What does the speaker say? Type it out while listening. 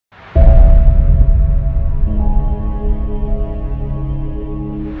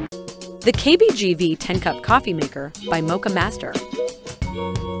The KBGV 10-Cup Coffee Maker by Moccamaster.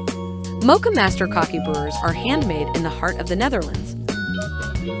 Moccamaster coffee brewers are handmade in the heart of the Netherlands.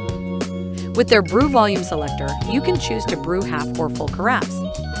 With their brew volume selector, you can choose to brew half or full carafes.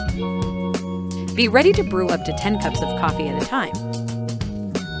 Be ready to brew up to 10 cups of coffee at a time.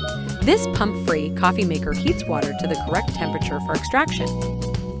 This pump-free coffee maker heats water to the correct temperature for extraction.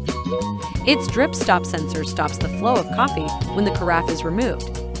 Its drip-stop sensor stops the flow of coffee when the carafe is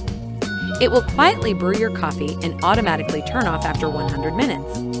removed. It will quietly brew your coffee and automatically turn off after 100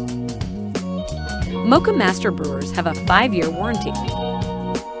 minutes. Moccamaster brewers have a 5-year warranty.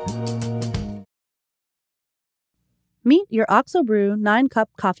 Meet your OXO Brew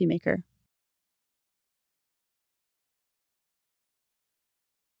 9-cup coffee maker.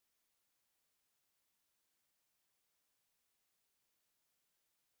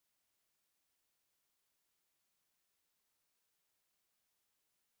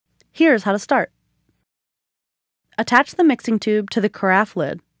 Here's how to start. Attach the mixing tube to the carafe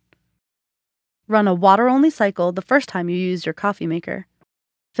lid. Run a water-only cycle the first time you use your coffee maker.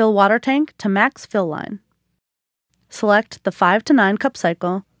 Fill water tank to max fill line. Select the 5 to 9 cup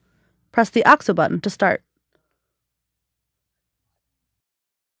cycle. Press the OXO button to start.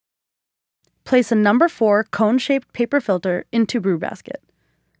 Place a number 4 cone-shaped paper filter into brew basket.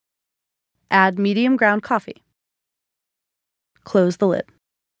 Add medium ground coffee. Close the lid.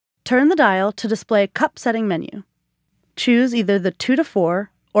 Turn the dial to display cup setting menu. Choose either the 2 to 4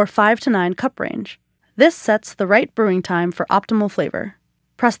 or 5 to 9 cup range. This sets the right brewing time for optimal flavor.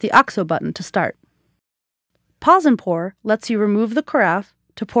 Press the OXO button to start. Pause and pour lets you remove the carafe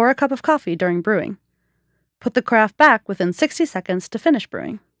to pour a cup of coffee during brewing. Put the carafe back within 60 seconds to finish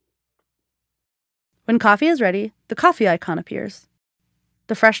brewing. When coffee is ready, the coffee icon appears.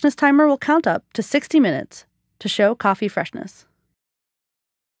 The freshness timer will count up to 60 minutes to show coffee freshness.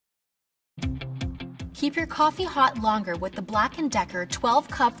 Keep your coffee hot longer with the BLACK+DECKER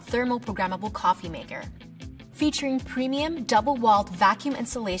 12-cup thermal programmable coffee maker. Featuring premium double-walled vacuum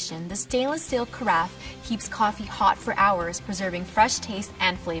insulation, the stainless steel carafe keeps coffee hot for hours, preserving fresh taste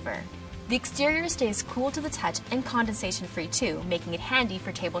and flavor. The exterior stays cool to the touch and condensation-free too, making it handy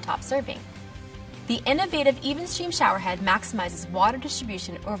for tabletop serving. The innovative even stream showerhead maximizes water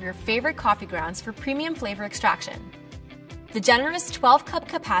distribution over your favorite coffee grounds for premium flavor extraction. The generous 12-cup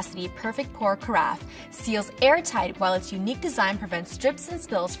capacity perfect pour carafe seals airtight while its unique design prevents drips and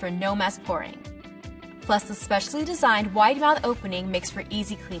spills for no mess pouring. Plus, the specially designed wide mouth opening makes for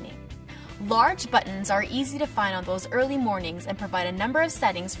easy cleaning. Large buttons are easy to find on those early mornings and provide a number of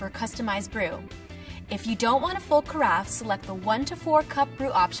settings for customized brew. If you don't want a full carafe, select the 1 to 4 cup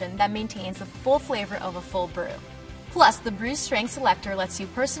brew option that maintains the full flavor of a full brew. Plus, the brew strength selector lets you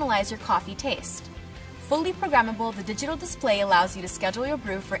personalize your coffee taste. Fully programmable, the digital display allows you to schedule your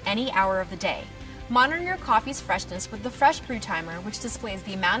brew for any hour of the day. Monitor your coffee's freshness with the Fresh Brew Timer, which displays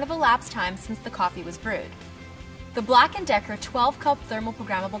the amount of elapsed time since the coffee was brewed. The BLACK+DECKER 12-cup thermal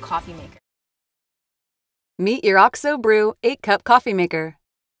programmable coffee maker. Meet your OXO Brew 8-cup coffee maker.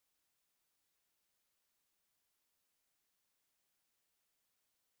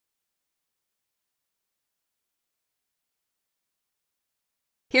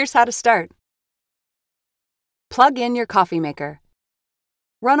 Here's how to start. Plug in your coffee maker.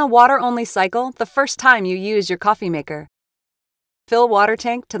 Run a water-only cycle the first time you use your coffee maker. Fill water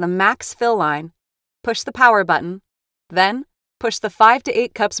tank to the max fill line. Push the power button. Then, push the 5 to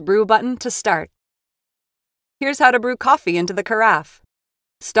 8 cups brew button to start. Here's how to brew coffee into the carafe.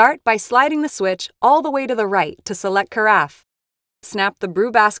 Start by sliding the switch all the way to the right to select carafe. Snap the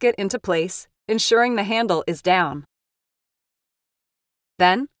brew basket into place, ensuring the handle is down.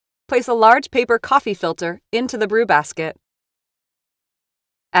 Then, place a large paper coffee filter into the brew basket.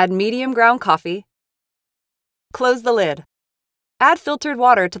 Add medium ground coffee. Close the lid. Add filtered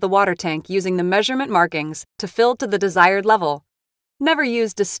water to the water tank using the measurement markings to fill to the desired level. Never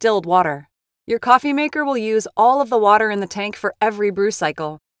use distilled water. Your coffee maker will use all of the water in the tank for every brew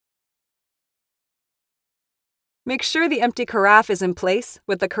cycle. Make sure the empty carafe is in place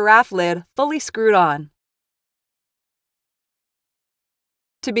with the carafe lid fully screwed on.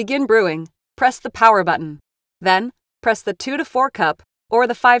 To begin brewing, press the power button. Then, press the 2 to 4 cup or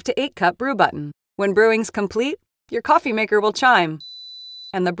the 5 to 8 cup brew button. When brewing's complete, your coffee maker will chime,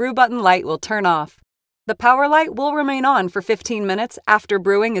 and the brew button light will turn off. The power light will remain on for 15 minutes after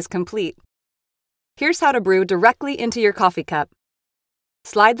brewing is complete. Here's how to brew directly into your coffee cup.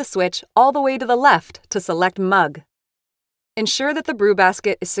 Slide the switch all the way to the left to select Mug. Ensure that the brew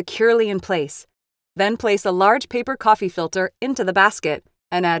basket is securely in place. Then place a large paper coffee filter into the basket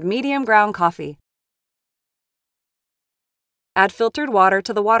and add medium ground coffee. Add filtered water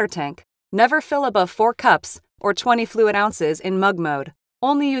to the water tank. Never fill above 4 cups or 20 fluid ounces in mug mode.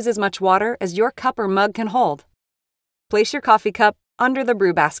 Only use as much water as your cup or mug can hold. Place your coffee cup under the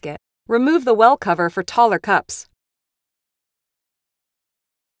brew basket. Remove the well cover for taller cups.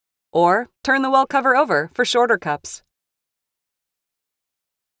 Or turn the well cover over for shorter cups.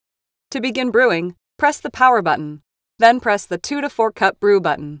 To begin brewing, press the power button, then press the 2 to 4 cup brew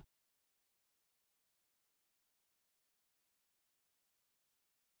button.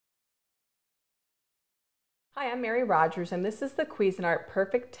 Hi, I'm Mary Rogers, and this is the Cuisinart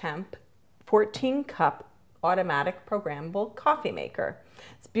PerfecTemp 14 cup automatic programmable coffee maker.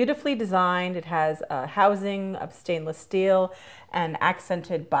 It's beautifully designed. It has a housing of stainless steel and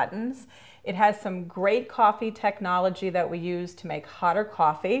accented buttons. It has some great coffee technology that we use to make hotter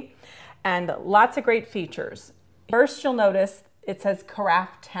coffee and lots of great features. First, you'll notice it says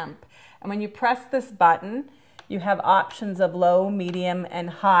PerfecTemp, and when you press this button, you have options of low, medium, and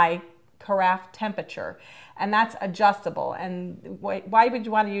high carafe temperature, and that's adjustable. And why would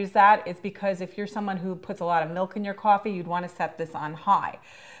you want to use that? It's because if you're someone who puts a lot of milk in your coffee, you'd want to set this on high.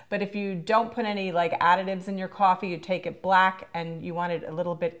 But if you don't put any additives in your coffee, you take it black and you want it a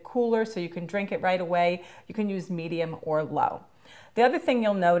little bit cooler so you can drink it right away, you can use medium or low. The other thing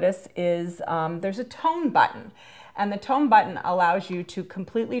you'll notice is there's a tone button, and the tone button allows you to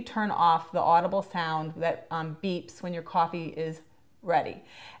completely turn off the audible sound that beeps when your coffee is ready.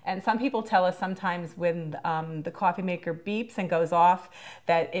 And some people tell us sometimes when the coffee maker beeps and goes off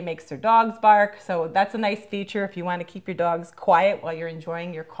that it makes their dogs bark. So that's a nice feature if you want to keep your dogs quiet while you're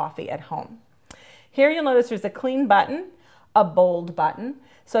enjoying your coffee at home. Here you'll notice there's a clean button, a bold button.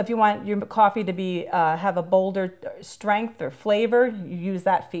 So if you want your coffee to be have a bolder strength or flavor, you use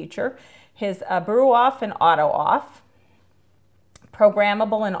that feature. His brew off and auto off,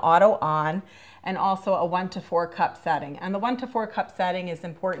 programmable and auto on, and also a 1 to 4 cup setting. And the 1 to 4 cup setting is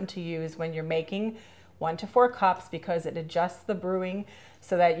important to use when you're making 1 to 4 cups because it adjusts the brewing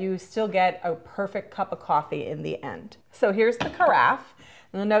so that you still get a perfect cup of coffee in the end. So here's the carafe.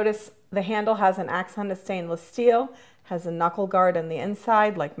 You'll notice the handle has an accent of stainless steel, has a knuckle guard on the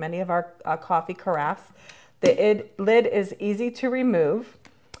inside like many of our coffee carafes. The lid is easy to remove,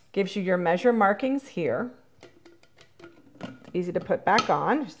 gives you your measure markings here. Easy to put back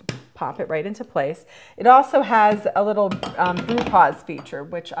on. Just pop it right into place. It also has a little brew pause feature,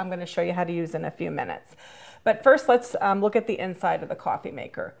 which I'm going to show you how to use in a few minutes. But first, let's look at the inside of the coffee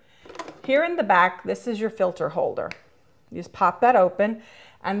maker. Here in the back, this is your filter holder. You just pop that open,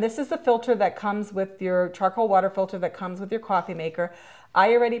 and this is the filter that comes with your charcoal water filter that comes with your coffee maker.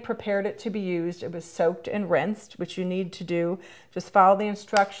 I already prepared it to be used. It was soaked and rinsed, which you need to do. Just follow the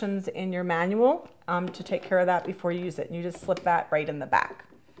instructions in your manual to take care of that before you use it. And you just slip that right in the back.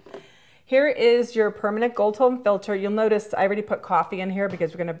 Here is your permanent gold tone filter. You'll notice I already put coffee in here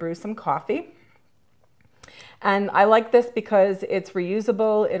because we're going to brew some coffee. And I like this because it's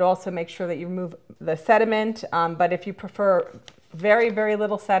reusable. It also makes sure that you remove the sediment. But if you prefer very, very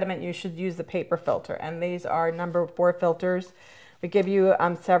little sediment, you should use the paper filter. And these are number 4 filters. We give you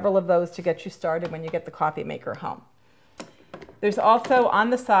several of those to get you started when you get the coffee maker home. There's also on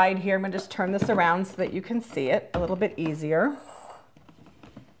the side here, I'm going to just turn this around so that you can see it a little bit easier.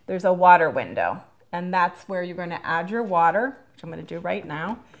 There's a water window, and that's where you're going to add your water, which I'm going to do right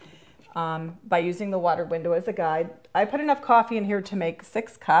now, by using the water window as a guide. I put enough coffee in here to make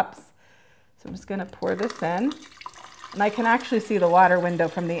 6 cups, so I'm just going to pour this in. And I can actually see the water window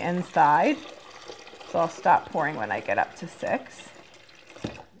from the inside, so I'll stop pouring when I get up to 6.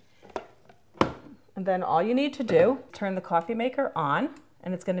 And then all you need to do, turn the coffee maker on,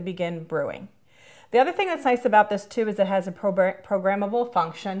 and it's going to begin brewing. The other thing that's nice about this too is it has a programmable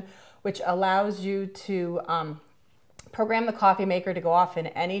function which allows you to program the coffee maker to go off in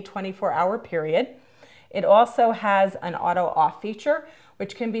any 24-hour period. It also has an auto off feature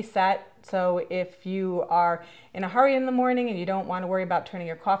which can be set so if you are in a hurry in the morning and you don't want to worry about turning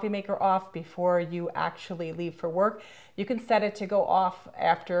your coffee maker off before you actually leave for work, you can set it to go off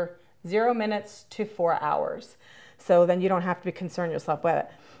after 0 minutes to 4 hours. So then you don't have to concern yourself with it.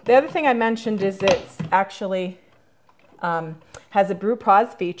 The other thing I mentioned is it's actually has a brew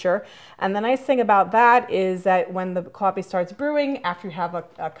pause feature. And the nice thing about that is that when the coffee starts brewing, after you have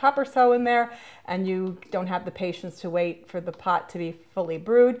a cup or so in there and you don't have the patience to wait for the pot to be fully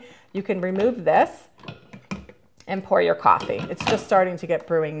brewed, you can remove this and pour your coffee. It's just starting to get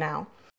brewing now.